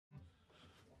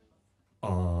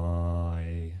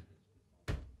I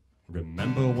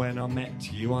remember when I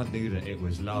met you, I knew that it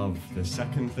was love. The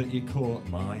second that you caught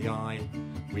my eye,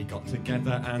 we got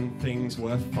together and things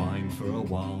were fine for a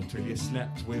while, till you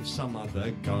slept with some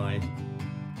other guy.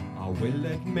 I will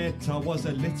admit I was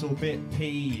a little bit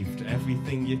peeved,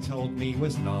 everything you told me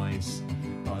was lies.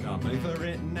 But I'm over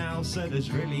it now, so there's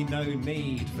really no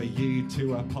need for you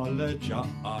to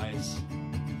apologise.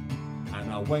 And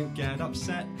I won't get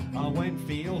upset, I won't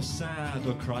feel sad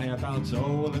or cry about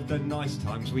all of the nice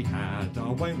times we had. I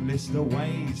won't list the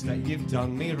ways that you've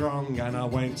done me wrong, and I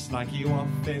won't slag you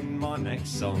off in my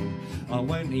next song. I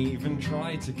won't even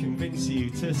try to convince you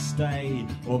to stay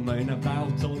or moan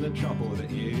about all the trouble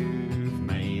that you've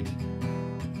made.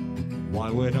 Why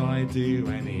would I do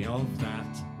any of that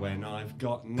when I've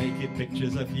got naked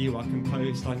pictures of you I can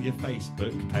post on your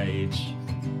Facebook page?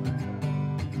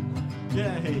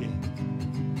 Yay!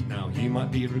 Now you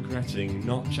might be regretting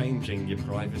not changing your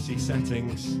privacy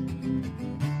settings.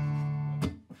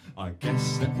 I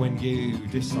guess that when you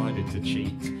decided to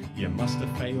cheat, you must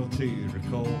have failed to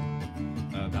recall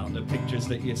about the pictures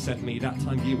that you sent me that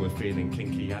time you were feeling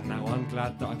kinky, and now I'm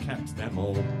glad that I kept them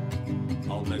all.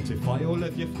 I'll notify all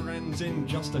of your friends in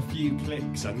just a few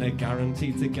clicks, and they're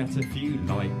guaranteed to get a few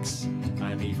likes.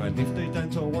 And even if they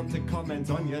don't all want to comment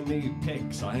on your new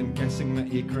pics, I am guessing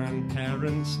that your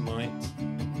grandparents might.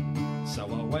 So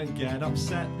I won't get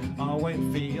upset, I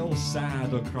won't feel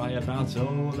sad or cry about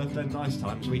all of the nice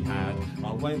times we had.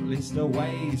 I won't list the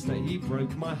ways that you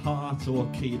broke my heart or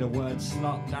key the word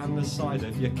slut down the side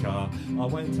of your car. I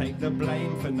won't take the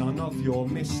blame for none of your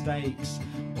mistakes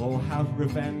or have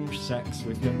revenge sex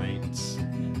with your mates.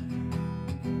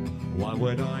 Why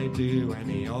would I do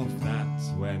any of that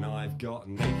when I've got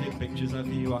naked pictures of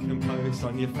you I can post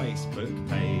on your Facebook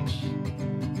page?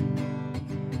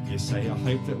 You say, I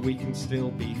hope that we can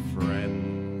still be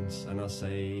friends, and I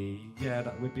say, yeah,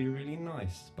 that would be really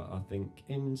nice, but I think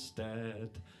instead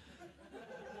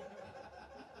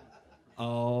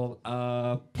I'll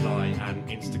apply an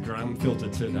Instagram filter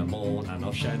to them all, and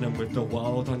I'll share them with the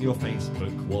world on your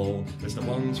Facebook wall. There's the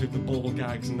ones with the ball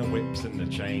gags and the whips and the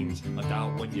chains. I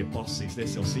doubt when your boss sees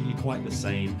this he'll see you quite the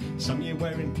same. Some you're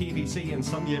wearing PVC and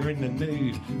some you're in the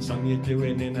nude. Some you're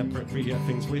doing inappropriate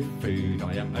things with food.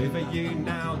 I am over you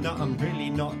now, no, I'm really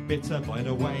not bitter. By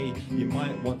the way, you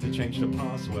might want to change the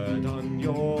password on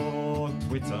your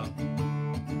Twitter.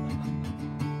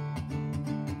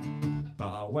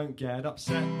 I won't get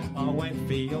upset, I won't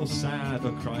feel sad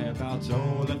or cry about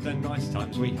all of the nice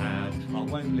times we had. I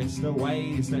won't list the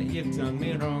ways that you've done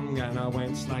me wrong, and I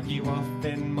won't slag you off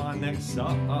in my next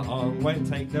song. Won't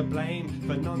take the blame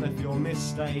for none of your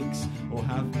mistakes or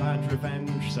have bad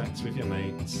revenge sex with your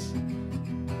mates.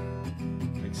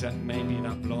 Except maybe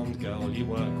that blonde girl you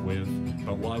work with,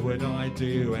 but why would I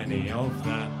do any of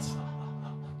that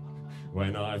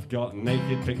when I've got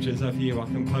naked pictures of you I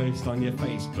can post on your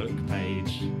Facebook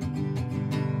page?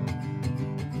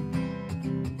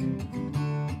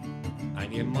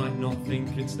 And you might not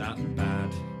think it's that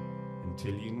bad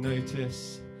until you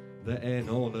notice that in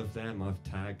all of them I've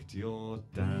tagged your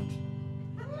dad.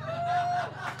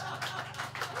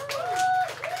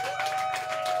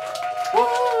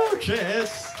 Woo!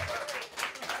 Cheers!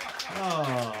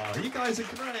 Oh, you guys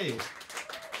are great.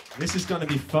 This is going to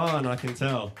be fun, I can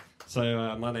tell.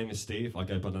 So my name is Steve, I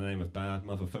go by the name of Bad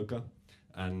Motherfucker,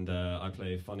 and I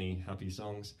play funny, happy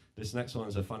songs. This next one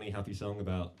is a funny, happy song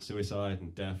about suicide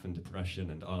and death and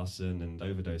depression and arson and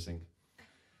overdosing.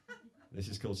 This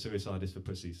is called Suicide is for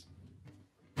Pussies.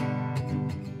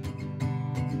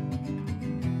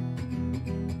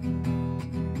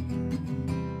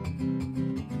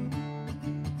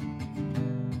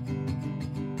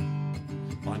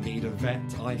 I need a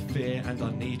vet, I fear, and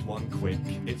I need one quick.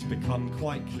 It's become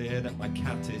quite clear that my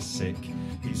cat is sick.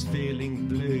 He's feeling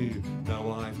blue,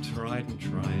 though I've tried and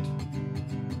tried.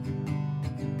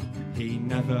 He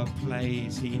never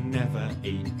plays, he never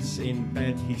eats. In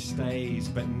bed he stays,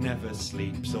 but never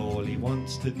sleeps. All he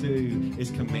wants to do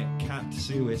is commit cat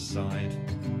suicide.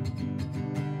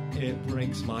 It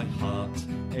breaks my heart,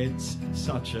 it's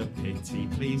such a pity.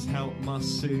 Please help my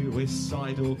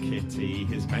suicidal kitty.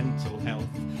 His mental health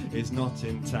is not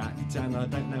intact, and I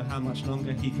don't know how much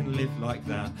longer he can live like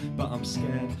that. But I'm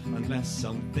scared unless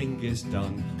something is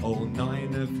done, all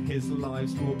 9 of his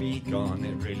lives will be gone.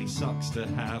 It really sucks to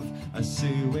have a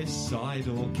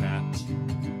suicidal cat.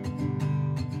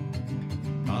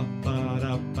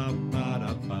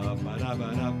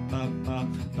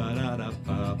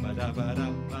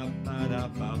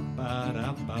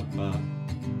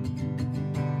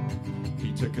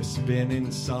 He took took a spin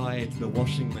inside the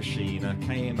washing machine. I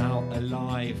came out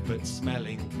alive but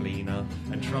smelling cleaner,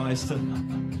 and tries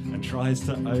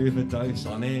to overdose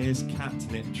on his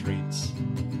catnip treats.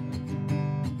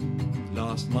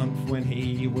 Last month when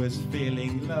he was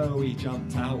feeling low, he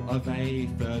jumped out of a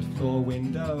third floor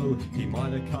window. He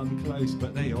might have come close,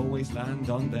 but they always land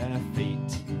on their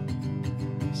feet.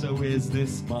 So is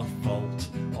this my fault?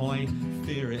 I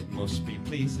fear it must be.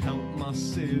 Please help my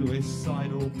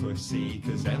suicidal pussy,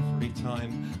 'cause every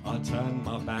time I turn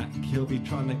my back, he'll be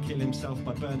trying to kill himself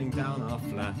by burning down our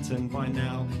flat. And by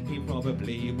now he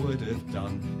probably would have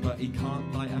done, but he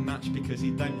can't light a match because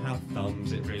he don't have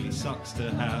thumbs. It really sucks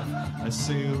to have a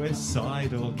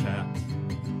suicidal cat.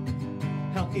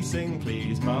 Help me sing,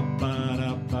 please. Ba ba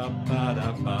da ba ba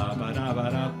da ba ba da ba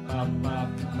da ba ba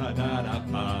ba da da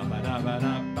ba ba da ba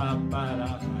da ba ba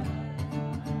da.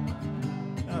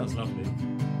 That was lovely.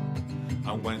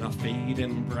 And when I feed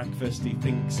him breakfast, he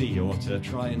thinks he ought to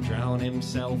try and drown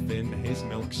himself in his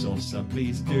milk saucer.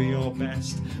 Please do your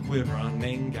best, we're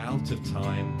running out of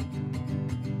time.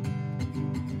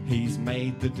 He's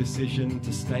made the decision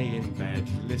to stay in bed,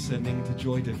 listening to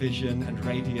Joy Division and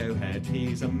Radiohead.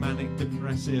 He's a manic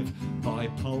depressive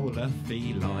bipolar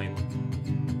feline.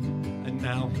 And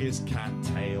now his cat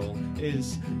tail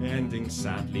is ending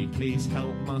sadly. Please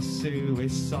help my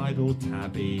suicidal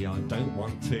tabby. I don't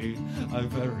want to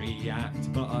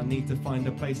overreact, but I need to find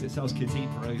a place that sells kitty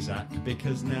Prozac,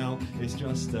 because now it's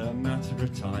just a matter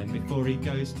of time before he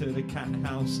goes to the cat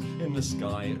house in the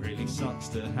sky. It really sucks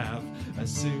to have a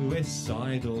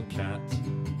suicidal cat.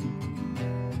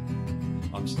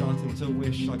 I'm starting to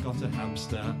wish I got a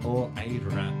hamster or a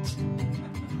rat.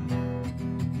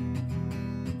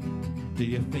 Do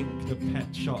you think the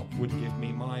pet shop would give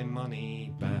me my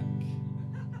money back?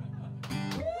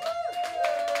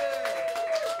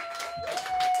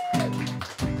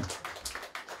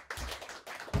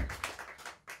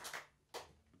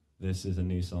 This is a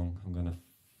new song. I'm gonna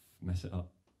mess it up.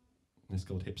 It's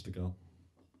called Hipster Girl.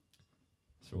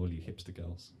 It's for all you hipster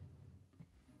girls.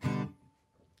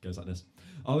 Goes like this.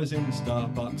 I was in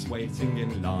Starbucks waiting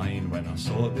in line when I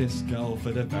saw this girl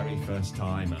for the very first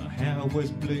time. Her hair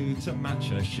was blue to match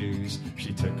her shoes.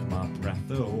 She took my breath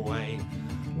away.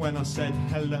 When I said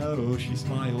hello, she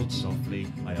smiled softly.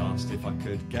 I asked if I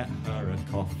could get her a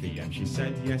coffee, and she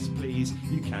said, yes please,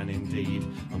 you can indeed.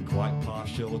 I'm quite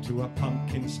partial to a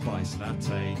pumpkin spice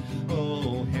latte.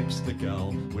 Oh, hipster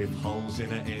girl with holes in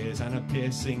her ears and a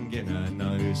piercing in her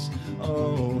nose.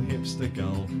 Oh, hipster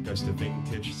girl goes to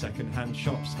vintage second-hand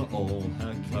shops for all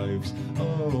her clothes.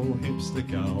 Oh, hipster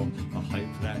girl, I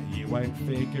hope that you won't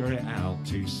figure it out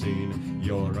too soon.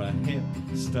 You're a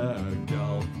hipster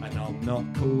girl, and I'm not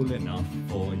cool enough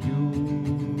for you.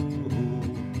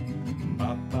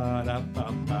 Ba ba da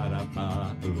ba ba da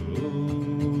ba.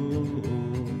 Ooh.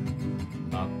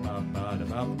 Ba ba ba da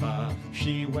ba ba.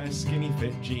 She wears skinny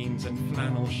fit jeans and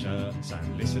flannel shirts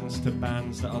and listens to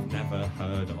bands that I've never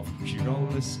heard of. She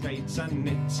roller skates and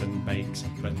knits and bakes,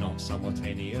 but not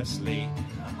simultaneously.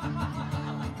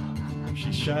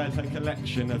 She shared her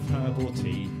collection of herbal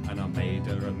tea, and I made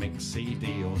her a mixed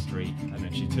CD or three. And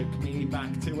then she took me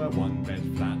back to her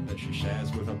one-bed flat that she shares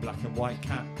with a black and white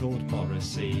cat called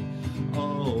Morrissey.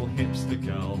 Oh, hipster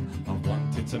girl, I've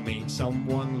wanted to meet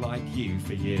someone like you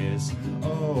for years.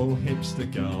 Oh,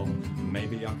 hipster girl,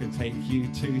 maybe I could take you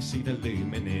to see the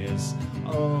Lumineers.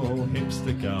 Oh,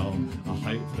 hipster girl, I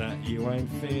hope that you won't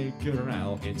figure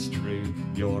out it's true.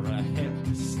 You're a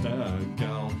hipster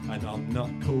girl, and I'm not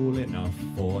cool enough,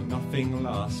 for nothing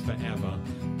lasts forever.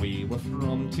 We were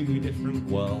from two different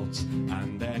worlds,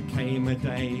 and there came a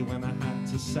day when I had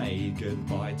to say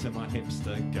goodbye to my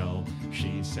hipster girl.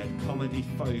 She said Comedy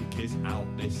Folk is out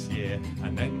this year,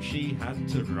 and then she had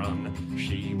to run.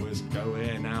 She was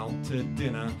going out to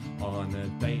dinner on a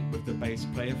date with the bass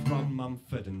player from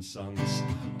Mumford & Sons.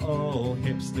 Oh,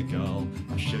 hipster girl,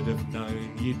 I should have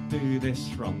known you'd do this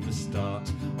from the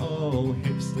start. Oh,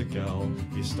 hipster girl,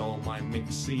 you stole my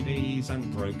mixed CDs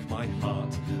and broke my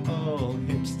heart. Oh,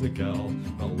 hipster girl,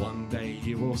 but one day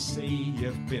you will see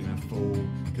you've been a fool,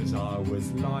 'cause I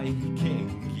was liking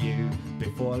you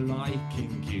before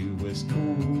liking you was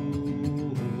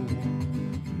cool.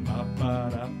 Ba ba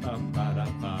da ba ba da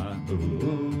ba.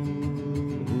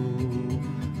 Ooh.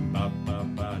 Ba ba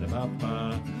ba da ba ba.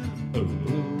 Ooh.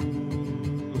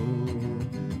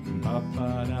 Ba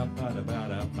ba da ba da ba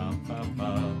da ba ba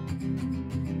ba.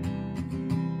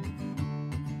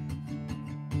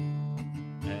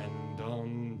 And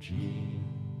on G.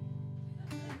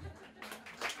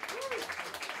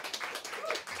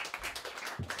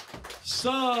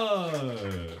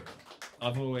 So,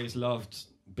 I've always loved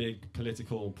big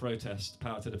political protest,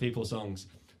 power to the people songs,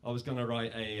 I was going to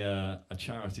write a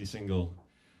charity single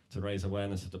to raise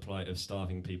awareness of the plight of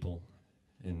starving people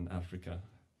in Africa.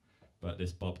 But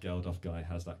this Bob Geldof guy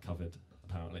has that covered,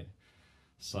 apparently.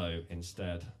 So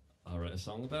instead, I wrote a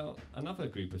song about another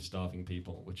group of starving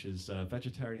people, which is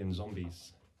vegetarian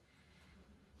zombies.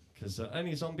 Because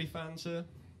any zombie fans here?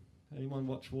 Anyone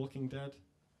watch Walking Dead?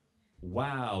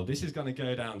 Wow, this is going to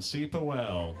go down super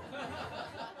well.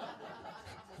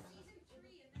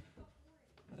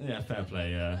 Yeah, fair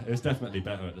play, yeah. It was definitely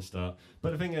better at the start.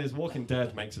 But the thing is, Walking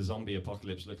Dead makes a zombie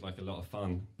apocalypse look like a lot of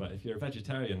fun. But if you're a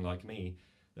vegetarian like me,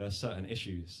 there are certain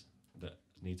issues that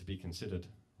need to be considered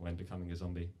when becoming a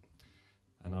zombie.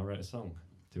 And I wrote a song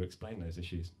to explain those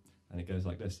issues. And it goes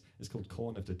like this. It's called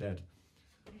Corn of the Dead.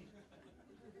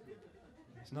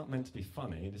 It's not meant to be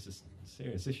funny. This is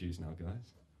serious issues now,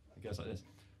 guys. It goes like this.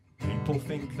 People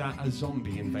think that a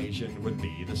zombie invasion would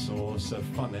be the source of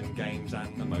fun and games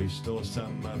and the most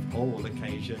awesome of all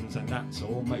occasions, and that's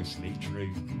all mostly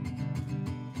true.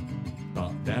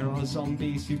 But there are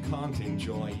zombies who can't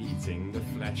enjoy eating the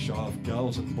flesh of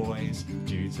girls and boys.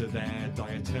 Due to their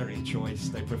dietary choice,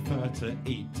 they prefer to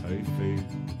eat tofu.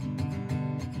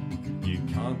 You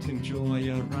can't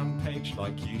enjoy a rampage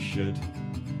like you should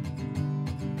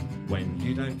when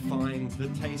you don't find the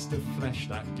taste of flesh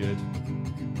that good.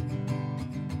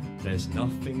 There's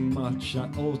nothing much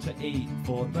at all to eat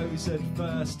for those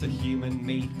adverse to human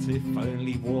meat. If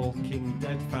only Walking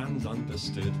Dead fans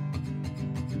understood.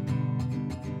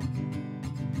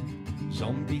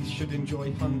 Zombies should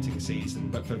enjoy hunting season,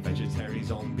 but for vegetarian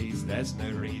zombies there's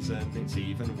no reason. It's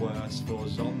even worse for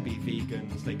zombie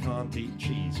vegans, they can't eat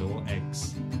cheese or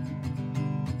eggs.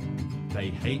 They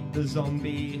hate the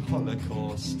zombie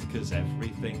holocaust, cause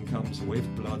everything comes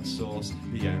with blood sauce.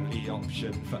 The only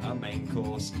option for a main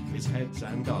course is heads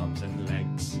and arms and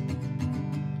legs.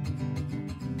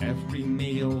 Every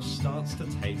meal starts to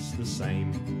taste the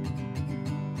same,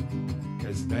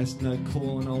 cause there's no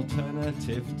corn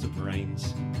alternative to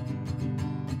brains.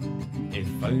 If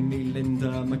only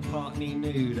Linda McCartney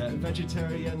knew that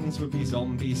vegetarians would be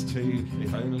zombies too.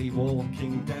 If only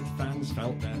Walking Dead fans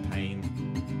felt their pain.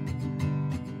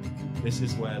 This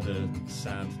is where the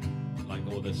sad, like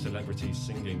all the celebrities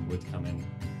singing would come in.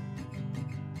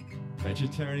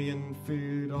 Vegetarian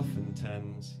food often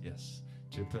tends, yes,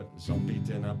 to put zombie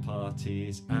dinner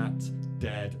parties at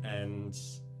dead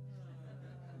ends.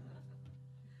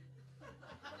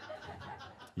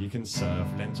 You can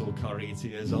serve lentil curry to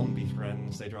your zombie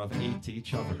friends, they'd rather eat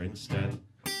each other instead.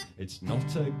 It's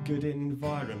not a good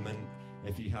environment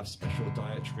if you have special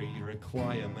dietary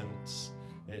requirements.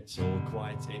 It's all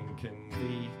quite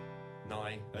inconvenient,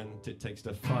 and it takes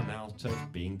the fun out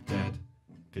of being dead.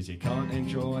 Cause you can't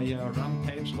enjoy a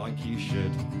rampage like you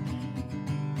should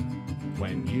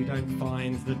when you don't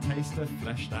find the taste of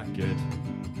flesh that good.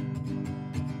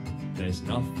 There's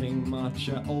nothing much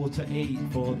at all to eat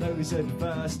for those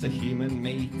adverse to human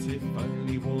meat. If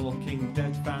only Walking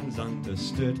Dead fans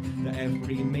understood that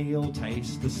every meal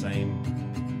tastes the same,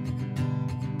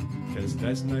 cause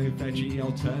there's no veggie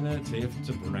alternative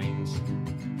to brains.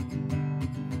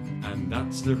 And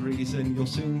that's the reason you'll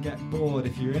soon get bored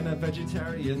if you're in a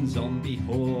vegetarian zombie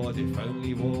horde. If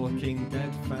only Walking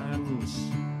Dead fans,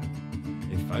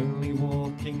 if only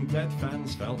Walking Dead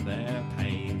fans felt their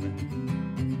pain.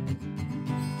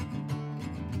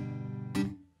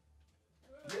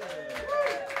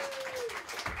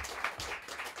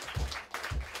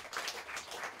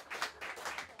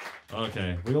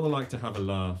 Okay, we all like to have a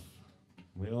laugh.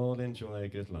 We all enjoy a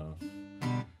good laugh.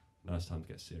 Now it's time to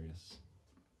get serious.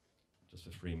 Just for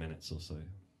 3 minutes or so.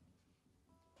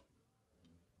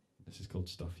 This is called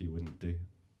Stuff You Wouldn't Do.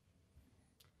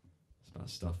 It's about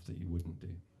stuff that you wouldn't do.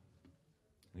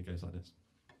 And it goes like this.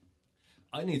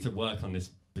 I need to work on this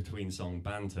between song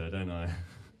banter, don't I?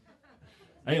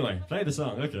 Anyway, play the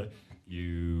song, okay.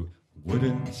 You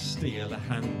wouldn't steal a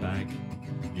handbag.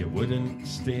 You wouldn't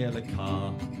steal a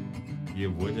car. You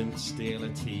wouldn't steal a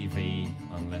TV,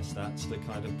 unless that's the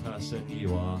kind of person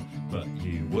you are. But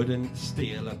you wouldn't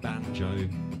steal a banjo.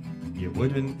 You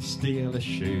wouldn't steal a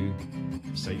shoe.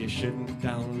 So you shouldn't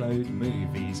download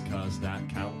movies, cause that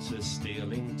counts as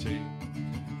stealing too.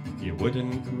 You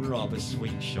wouldn't rob a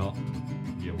sweet shop.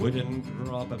 You wouldn't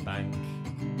rob a bank.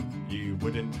 You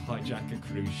wouldn't hijack a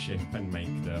cruise ship and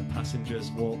make the passengers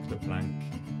walk the plank.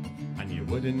 And you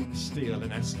wouldn't steal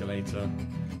an escalator.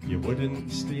 You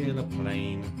wouldn't steal a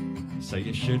plane. So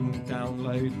you shouldn't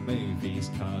download movies,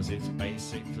 cause it's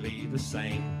basically the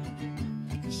same.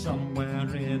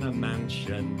 Somewhere in a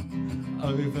mansion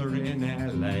over in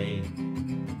LA,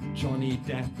 Johnny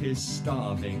Depp is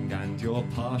starving and you're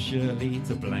partially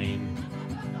to blame.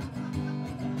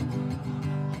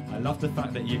 I love the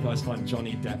fact that you guys find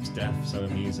Johnny Depp's death so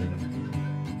amusing.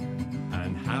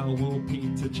 And how will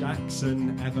Peter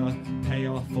Jackson ever pay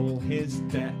off all his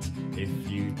debt if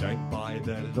you don't buy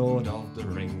the Lord of the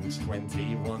Rings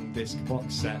 21 disc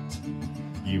box set?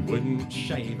 You wouldn't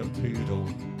shave a poodle,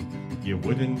 you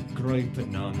wouldn't grope a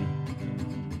nun,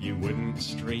 you wouldn't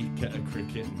streak at a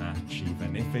cricket match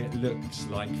even if it looks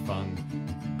like fun,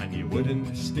 and you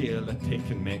wouldn't steal a pick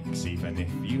and mix even if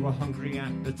you were hungry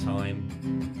at the time.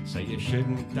 So you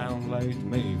shouldn't download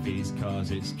movies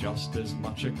cause it's just as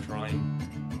much a crime.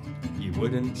 You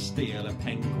wouldn't steal a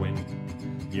penguin,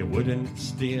 you wouldn't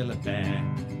steal a bear.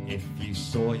 If you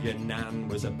saw your nan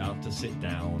was about to sit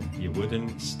down, you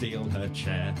wouldn't steal her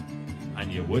chair.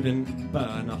 And you wouldn't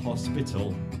burn a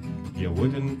hospital, you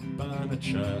wouldn't burn a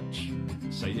church.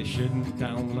 So you shouldn't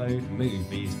download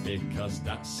movies because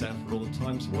that's several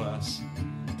times worse.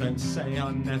 Don't say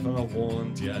I never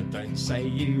warned you, don't say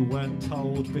you weren't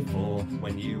told before,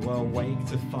 when you awake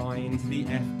to find the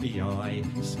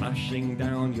FBI smashing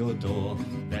down your door.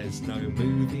 There's no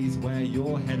movies where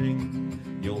you're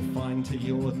heading, you'll find to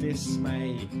your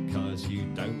dismay, cause you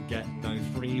don't get no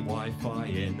free Wi-Fi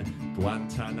in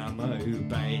Guantanamo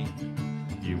Bay.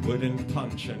 You wouldn't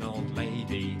punch an old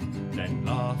lady, then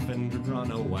laugh and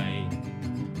run away.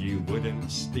 You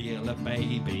wouldn't steal a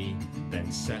baby,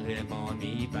 then sell him on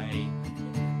eBay.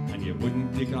 And you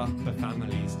wouldn't dig up a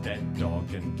family's dead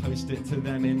dog and post it to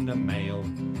them in the mail.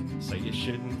 So you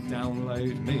shouldn't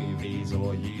download movies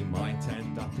or you might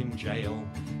end up in jail.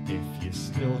 If you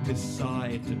still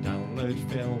decide to download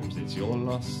films, it's your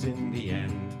loss in the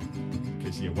end.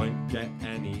 Cause you won't get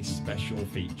any special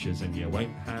features and you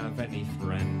won't have any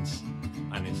friends.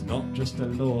 And it's not just a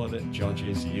law that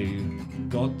judges you,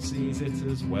 God sees it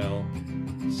as well.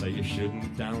 So you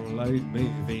shouldn't download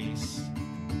movies,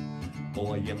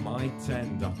 or you might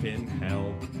end up in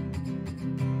hell.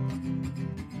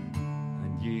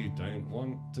 And you don't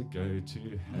want to go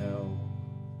to hell.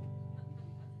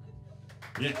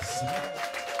 Yes.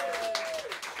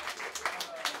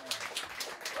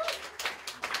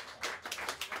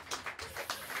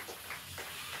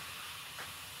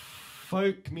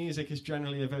 Folk music is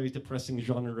generally a very depressing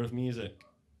genre of music.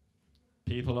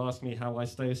 People ask me how I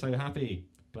stay so happy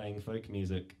playing folk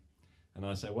music. And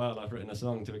I say, well, I've written a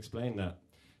song to explain that.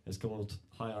 It's called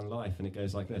High on Life, and it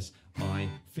goes like this. I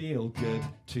feel good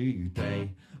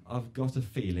today. I've got a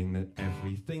feeling that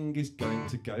everything is going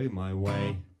to go my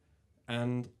way.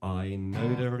 And I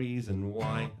know the reason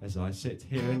why, as I sit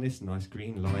here in this nice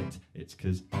green light. It's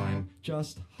 'cause I'm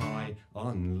just high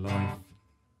on life.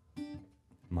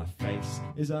 My face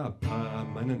is a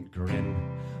permanent grin.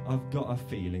 I've got a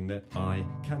feeling that I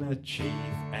can achieve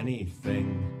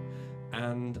anything.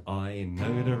 And I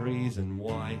know the reason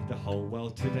why the whole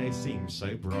world today seems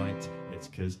so bright. It's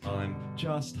 'cause I'm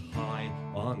just high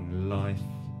on life.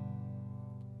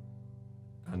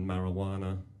 And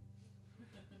marijuana.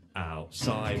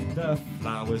 Outside the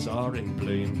flowers are in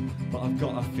bloom, but I've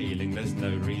got a feeling there's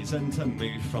no reason to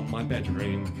move from my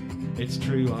bedroom. It's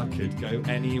true I could go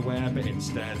anywhere, but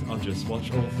instead I'll just watch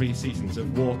all 3 seasons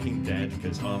of Walking Dead,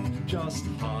 'cause I'm just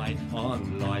high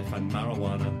on life and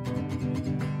marijuana.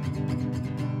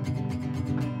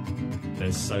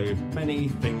 There's so many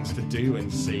things to do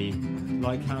and see,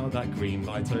 like how that green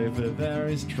light over there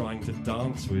is trying to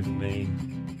dance with me.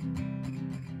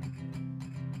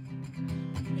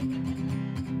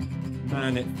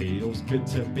 Man, it feels good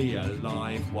to be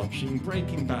alive, watching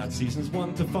Breaking Bad seasons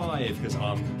 1 to 5, 'cause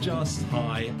I'm just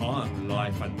high on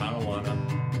life and marijuana.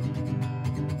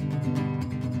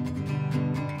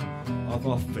 I've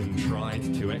often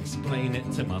tried to explain it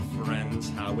to my friends,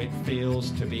 how it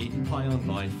feels to be high on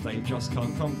life, they just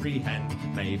can't comprehend.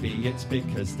 Maybe it's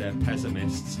because they're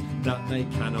pessimists that they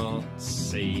cannot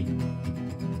see.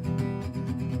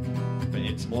 But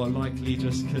it's more likely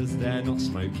just 'cause they're not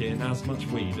smoking as much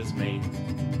weed as me.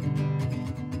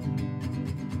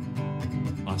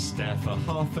 I stare for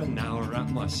half an hour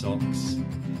at my socks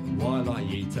while I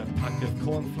eat a pack of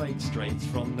cornflakes straight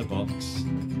from the box.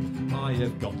 I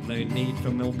have got no need for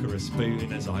milk or a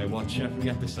spoon as I watch every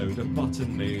episode of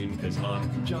Button Moon, 'cause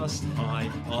I'm just high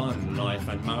on life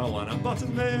and marijuana.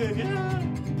 Button Moon, yeah!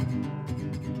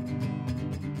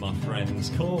 My friends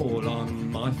call on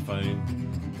my phone.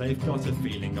 They've got a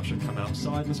feeling I should come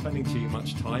outside and spending too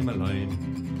much time alone.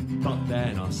 But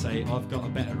then I say, I've got a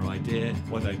better idea.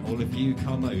 Why don't all of you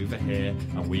come over here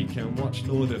and we can watch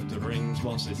Lord of the Rings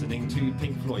whilst listening to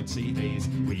Pink Floyd CDs.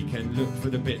 We can look for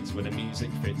the bits where the music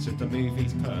fits with the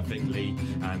movies perfectly,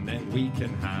 and then we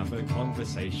can have a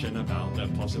conversation about the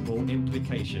possible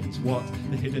implications, what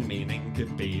the hidden meaning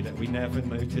could be that we never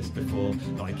noticed before.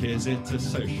 Like, is it a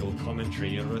social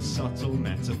commentary or a subtle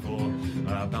metaphor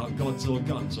about gods or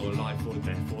guns or life or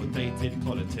death or dated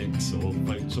politics or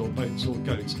votes or boats or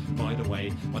goats? By the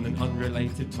way, on an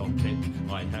unrelated topic,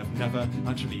 I have never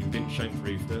actually been shown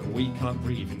proof that we can't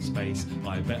breathe in space.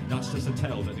 I bet that's just a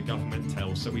tale that the government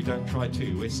tells so we don't try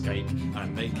to escape,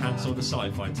 and they cancel the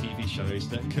sci-fi TV shows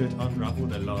that could unravel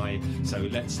the lie. So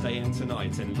let's stay in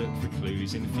tonight and look for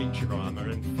clues in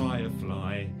Futurama and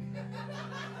Firefly.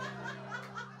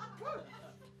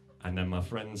 And then my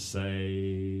friends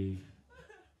say,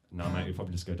 no mate, we'll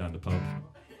probably just go down the pub.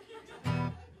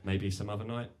 Maybe some other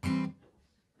night.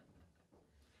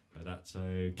 But that's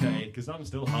okay, because I'm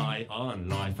still high on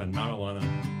life and marijuana.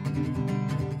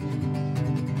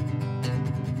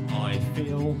 I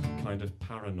feel kind of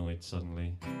paranoid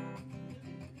suddenly.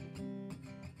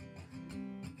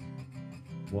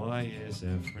 Why is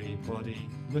everybody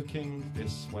looking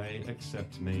this way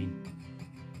except me?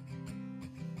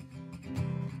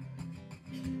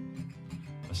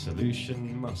 A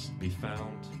solution must be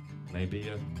found. Maybe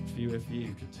a few of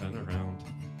you could turn around.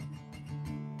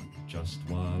 Just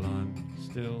while I'm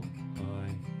still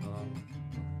high on.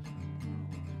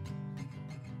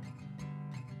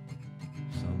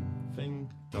 Something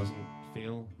doesn't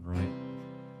feel right.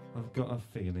 I've got a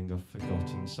feeling I've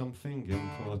forgotten something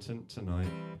important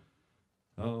tonight.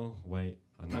 Oh wait,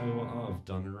 I know what I've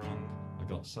done wrong. I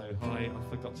got so high I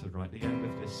forgot to write the end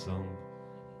of this song.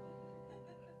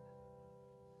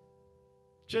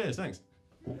 Cheers, thanks.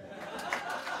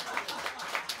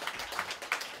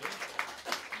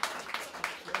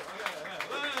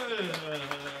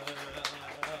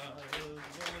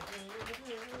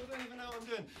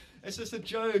 It's just a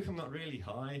joke, I'm not really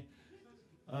high.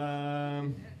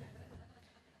 I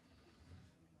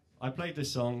played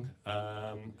this song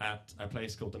at a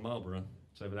place called the Marlborough.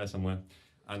 It's over there somewhere.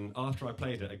 And after I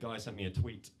played it, a guy sent me a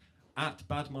tweet. At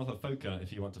badmotherfoker,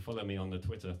 if you want to follow me on the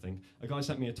Twitter thing. A guy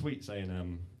sent me a tweet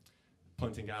saying,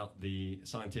 pointing out the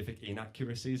scientific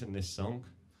inaccuracies in this song.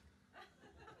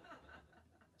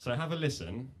 So have a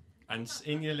listen, and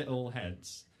in your little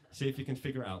heads, see if you can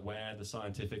figure out where the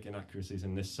scientific inaccuracies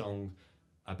in this song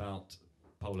about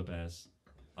polar bears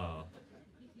are.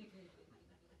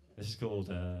 This is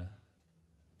called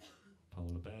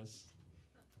Polar Bears.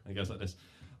 It goes like this.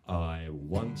 I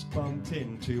once bumped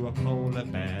into a polar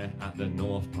bear at the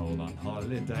North Pole on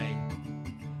holiday.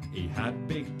 He had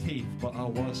big teeth, but I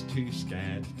was too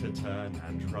scared to turn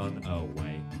and run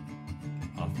away.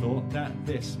 I thought that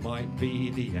this might be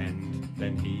the end.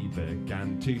 Then he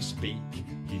began to speak.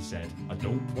 He said, I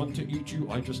don't want to eat you,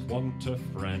 I just want a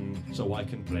friend, so I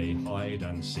can play hide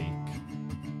and seek.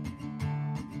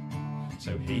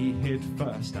 So he hid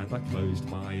first and I closed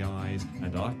my eyes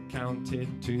and I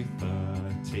counted to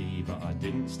 30, but I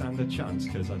didn't stand a chance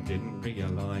because I didn't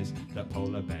realise that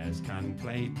polar bears can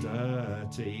play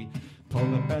dirty.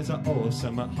 Polar bears are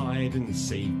awesome at hide and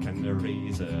seek, and the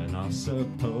reason I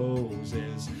suppose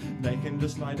is they can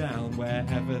just lie down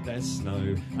wherever there's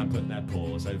snow and put their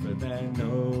paws over their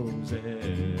noses.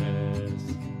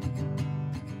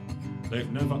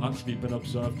 They've never actually been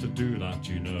observed to do that,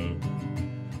 you know.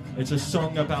 It's a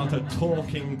song about a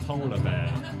talking polar bear.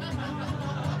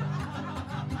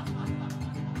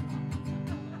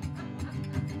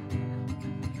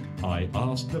 I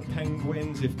asked the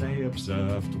penguins if they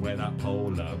observed where that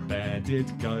polar bear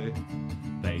did go.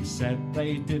 They said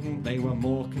they didn't, they were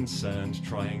more concerned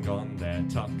trying on their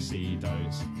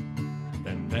tuxedos.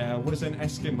 Then there was an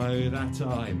Eskimo that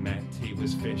I met, he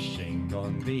was fishing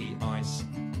on the ice.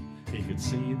 He could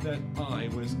see that I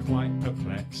was quite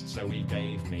perplexed, so he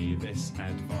gave me this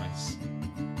advice.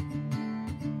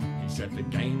 He said, the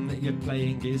game that you're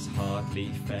playing is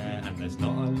hardly fair, and there's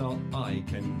not a lot I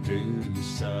can do,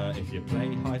 sir. If you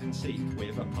play hide and seek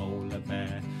with a polar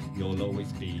bear, you'll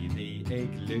always be the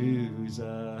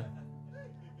loser.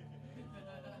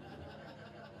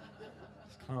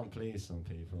 Can't please some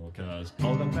people, cause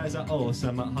polar bears are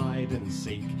awesome at hide and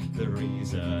seek. The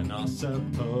reason I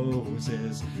suppose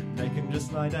is they can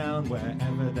just lie down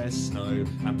wherever there's snow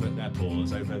and put their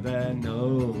paws over their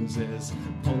noses.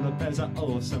 Polar bears are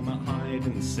awesome at hide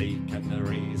and seek, and the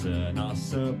reason I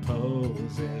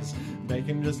suppose is they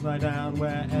can just lie down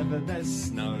wherever there's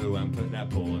snow and put their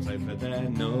paws over their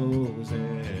noses.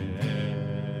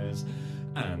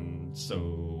 And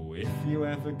so if you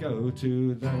ever go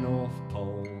to the North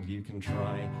Pole, you can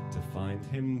try to find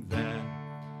him there.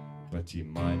 But you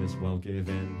might as well give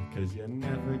in, 'cause you're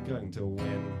never going to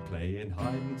win playing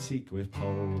hide and seek with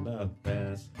polar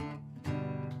bears.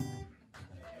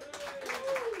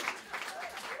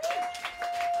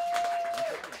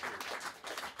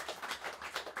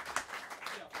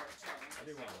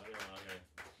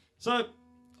 So,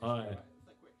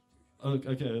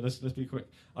 okay, let's be quick.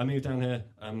 I moved down here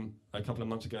a couple of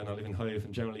months ago, and I live in Hove,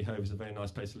 and generally Hove is a very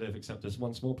nice place to live, except there's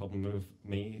one small problem with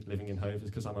me living in Hove, is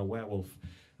because I'm a werewolf,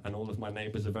 and all of my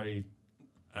neighbours are very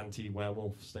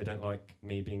anti-werewolves. They don't like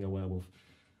me being a werewolf.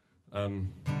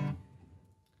 I'm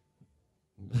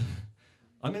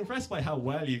impressed by how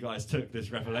well you guys took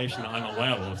this revelation that I'm a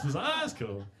werewolf. It's like, that's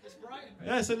cool.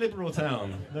 Yeah, it's a liberal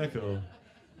town. They're cool.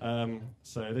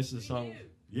 So this is a song.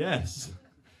 Yes.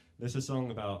 This is a song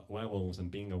about werewolves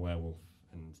and being a werewolf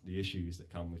and the issues that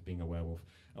come with being a werewolf.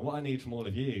 And what I need from all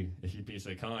of you, if you'd be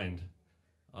so kind,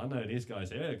 I know these guys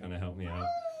here are going to help me out,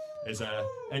 is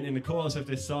and in the chorus of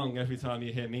this song, every time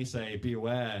you hear me say,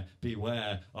 beware,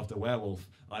 beware of the werewolf,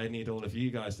 I need all of you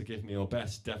guys to give me your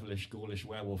best devilish, ghoulish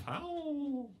werewolf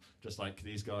howl, just like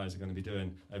these guys are going to be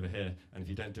doing over here. And if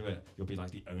you don't do it, you'll be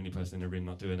like the only person in the room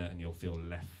not doing it, and you'll feel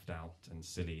left out and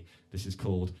silly. This is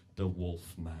called The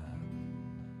Wolfman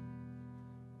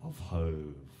of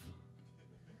Hove.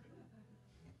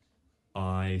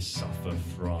 I suffer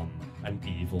from an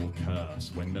evil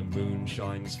curse when the moon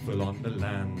shines full on the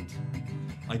land.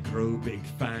 I grow big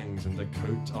fangs and a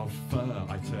coat of fur,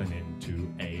 I turn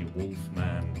into a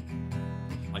wolfman.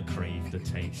 I crave the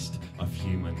taste of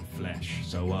human flesh,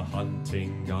 so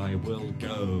a-hunting I will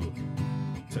go,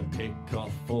 to pick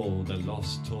off all the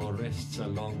lost tourists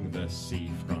along the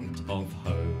seafront of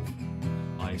Hove.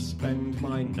 I spend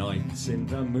my nights in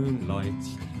the moonlight,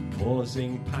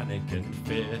 causing panic and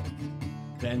fear,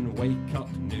 then wake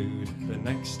up nude the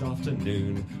next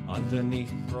afternoon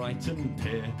underneath Brighton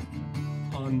Pier.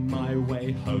 On my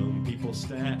way home, people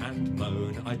stare and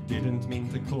moan, I didn't mean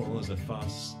to cause a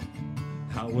fuss.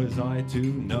 How was I to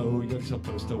know you're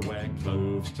supposed to wear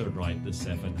clothes to ride the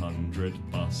 700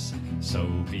 bus? So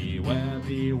beware,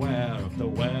 beware of the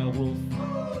werewolf.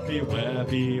 Beware,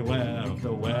 beware of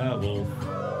the werewolf.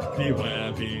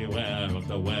 Beware, beware of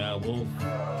the werewolf.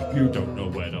 You don't know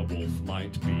where the wolf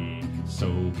might be. So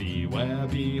beware,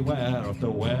 beware of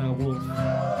the werewolf.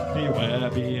 Beware,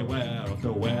 beware of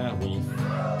the werewolf.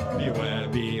 Beware,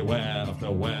 beware of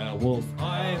the werewolf.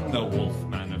 I'm the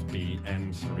Wolfman of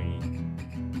BN3.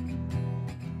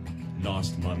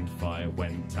 Last month I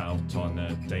went out on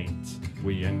a date.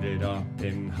 We ended up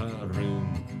in her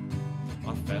room.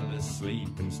 I fell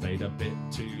asleep and stayed a bit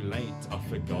too late. I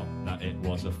forgot that it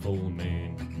was a full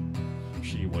moon.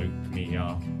 She woke me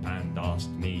up and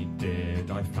asked me, did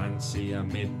I fancy a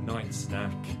midnight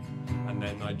snack? And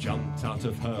then I jumped out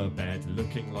of her bed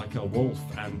looking like a wolf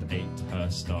and ate her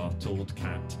startled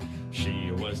cat.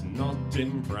 She was not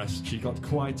impressed, she got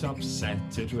quite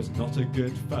upset. It was not a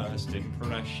good first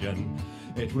impression.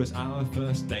 It was our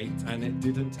first date and it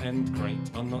didn't end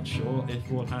great. I'm not sure if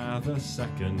we'll have a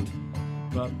second.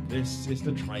 But this is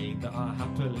the trade that I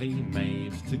happily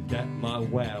made to get my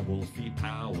werewolfy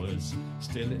powers.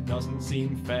 Still it doesn't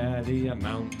seem fair, the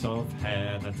amount of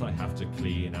hair that I have to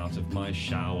clean out of my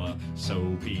shower. So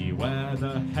beware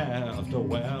the hair of the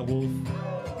werewolf.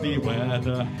 Beware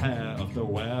the hair of the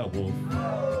werewolf.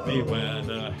 Beware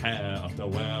the hair of the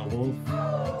werewolf.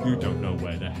 You don't know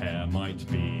where the hair might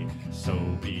be. So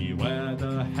beware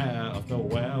the hair of the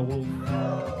werewolf.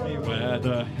 Beware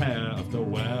the hair of the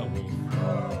werewolf.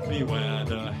 Beware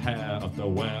the hair of the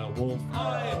werewolf.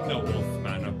 I'm the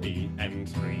Wolfman of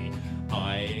BN3.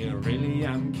 I really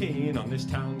am keen on this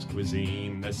town's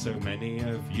cuisine. There's so many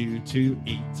of you to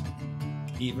eat.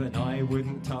 Even I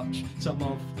wouldn't touch some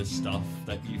of the stuff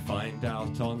that you find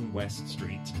out on West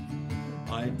Street.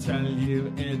 I tell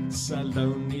you it's a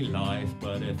lonely life,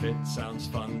 but if it sounds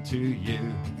fun to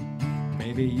you,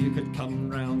 maybe you could come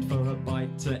round for a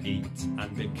bite to eat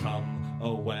and become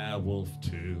a werewolf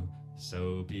too.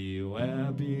 So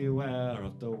beware, beware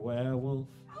of the werewolf.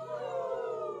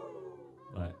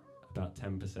 Like about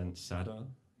 10% sadder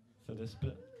for this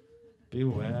bit.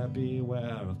 Beware,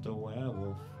 beware of the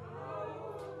werewolf.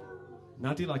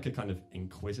 Now do like a kind of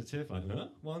inquisitive, like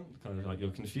one, kind of like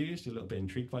you're confused, you're a little bit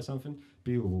intrigued by something.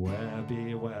 Beware,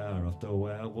 beware of the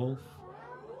werewolf.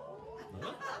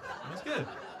 That's good.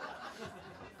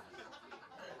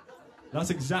 That's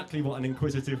exactly what an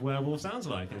inquisitive werewolf sounds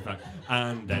like, in fact.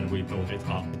 And then we build it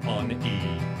up on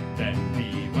E. Then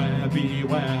beware,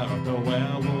 beware of the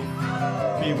werewolf.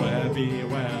 Beware,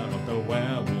 beware of the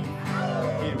werewolf.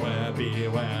 Beware, beware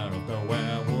beware of the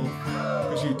werewolf,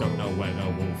 cause you don't know where the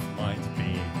wolf might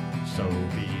be. So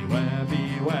beware,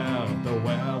 beware of the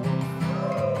werewolf.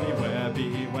 Beware,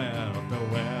 beware of the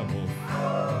werewolf.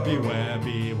 Beware,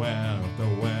 beware of the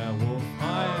werewolf.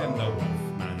 I am the wolf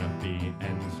man of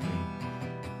BN3.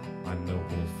 I'm the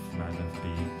wolf man of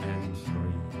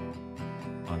BN3.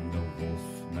 I'm the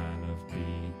wolf man of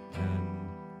BN3.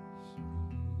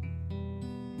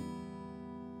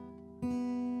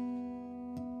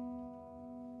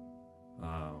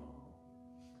 Oh.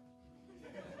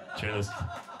 Cheers.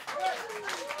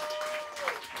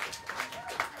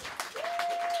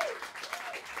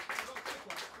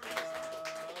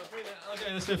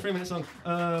 Okay, let's do a 3-minute song.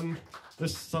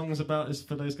 This song's about, is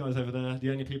for those guys over there, the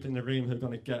only people in the room who are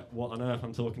going to get what on earth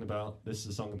I'm talking about. This is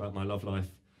a song about my love life,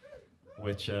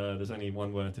 which there's only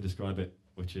one word to describe it,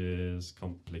 which is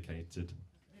complicated.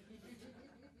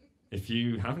 If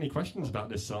you have any questions about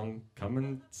this song, come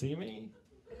and see me.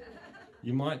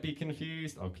 You might be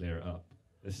confused. I'll clear it up.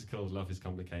 This is called Love is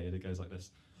Complicated. It goes like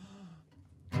this.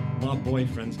 My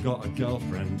boyfriend's got a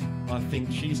girlfriend. I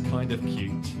think she's kind of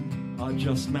cute. I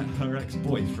just met her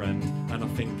ex-boyfriend, and I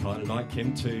think I like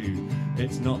him too.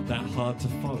 It's not that hard to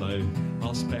follow,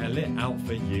 I'll spell it out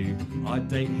for you. I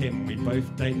date him, we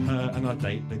both date her, and I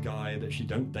date the guy that she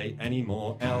don't date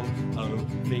anymore.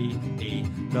 L-O-V-E,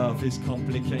 love is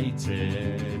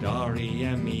complicated.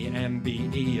 R-E-M-E-M-B-E-R,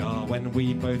 when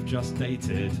we both just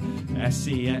dated.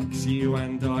 S-E-X, you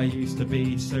and I used to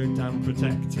be so damn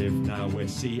protective. Now we're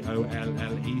C-O-L-L-E-C-T-I-V-E,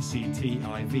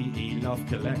 love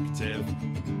collective.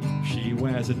 She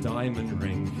wears a diamond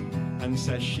ring and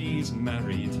says she's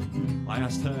married. I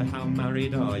asked her, how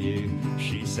married are you?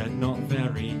 She said, not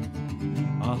very.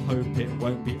 I hope it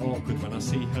won't be awkward when I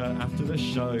see her after the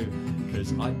show,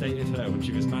 cause I dated her when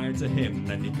she was married to him,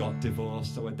 then he got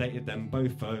divorced, so I dated them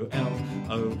both.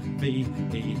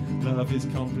 O-L-O-V-E, love is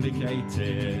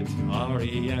complicated.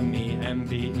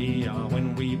 R-E-M-E-M-B-E-R,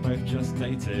 when we both just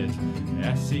dated.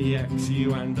 S-E-X,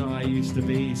 you and I used to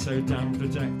be so damn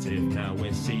protective. Now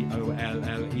we're C-O-L-L-E-C-T-I-V-E,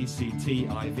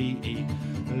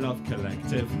 love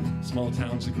collective. Small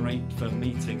towns are great for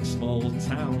meeting small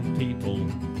town people,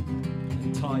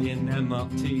 tying them up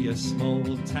to your small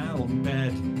town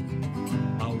bed.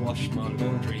 I wash my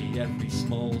laundry every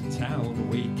small town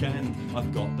weekend.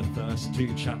 I've got the first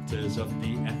 2 chapters of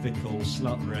the ethical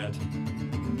slut read.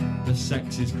 The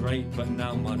sex is great, but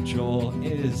now my jaw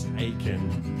is aching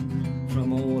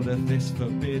from all of this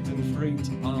forbidden fruit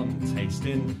I'm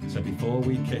tasting. So before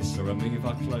we kiss or remove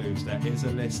our clothes, there is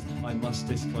a list I must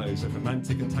disclose of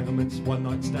romantic entanglements,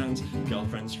 one-night stands,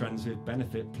 girlfriend strands with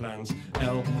benefit plans.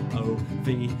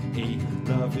 L-O-V-E,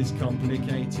 love is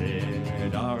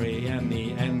complicated.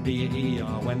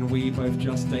 R-E-M-E-M-B-E-R, when we both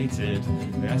just dated.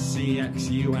 S-C-X,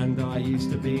 you and I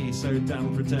used to be so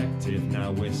damn protective.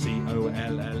 Now we're C-O-L-L-E-C-T-I-V-E,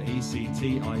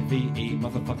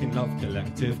 motherfucking love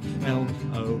collective.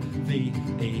 L-O-V-E,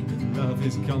 love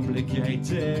is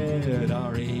complicated.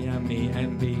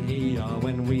 R-E-M-E-M-B-E-R,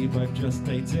 when we both just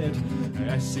dated.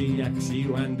 S-C-X,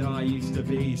 you and I used to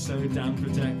be so damn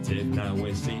protective. Now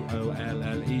we're C-O-L-L-E-C-T-I-V-E,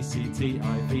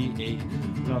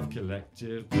 love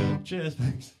collective. Cheers,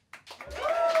 thanks.